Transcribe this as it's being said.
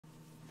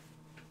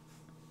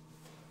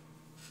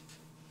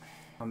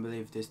can't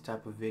believe this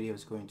type of video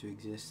is going to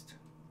exist.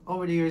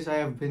 Over the years, I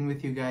have been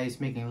with you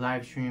guys making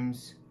live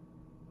streams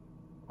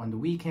on the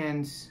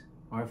weekends,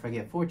 or if I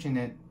get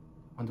fortunate,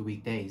 on the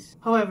weekdays.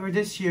 However,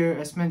 this year,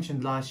 as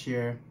mentioned last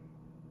year,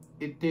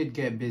 it did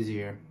get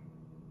busier,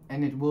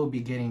 and it will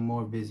be getting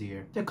more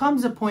busier. There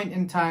comes a point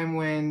in time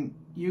when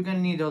you're gonna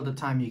need all the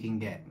time you can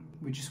get,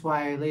 which is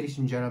why, ladies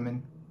and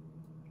gentlemen,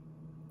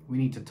 we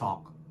need to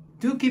talk.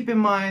 Do keep in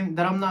mind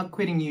that I'm not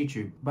quitting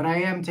YouTube, but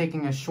I am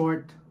taking a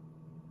short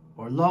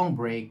or long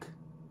break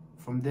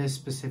from this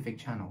specific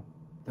channel,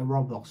 the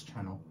Roblox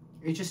channel.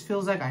 It just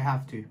feels like I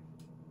have to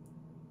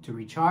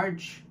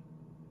recharge,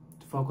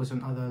 to focus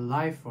on other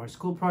life or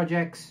school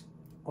projects,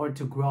 or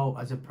to grow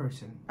as a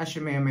person. As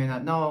you may or may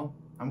not know,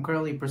 I'm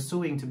currently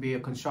pursuing to be a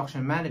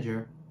construction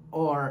manager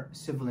or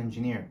civil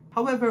engineer.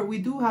 However, we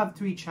do have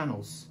 3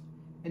 channels,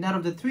 and out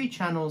of the 3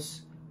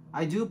 channels,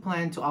 I do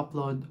plan to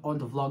upload on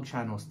the vlog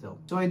channel still.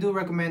 So I do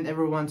recommend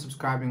everyone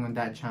subscribing on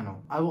that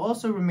channel. I will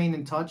also remain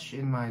in touch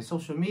in my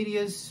social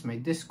medias, my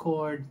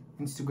Discord,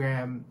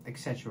 Instagram,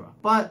 etc.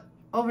 But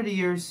over the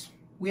years,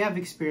 we have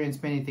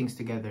experienced many things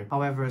together.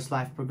 However, as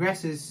life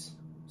progresses,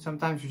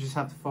 sometimes you just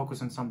have to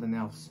focus on something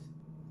else.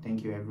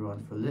 Thank you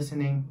everyone for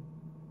listening.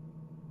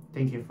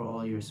 Thank you for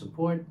all your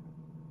support.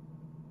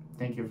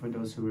 Thank you for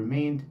those who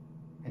remained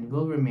and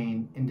will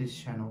remain in this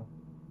channel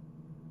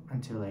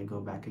until I go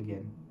back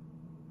again.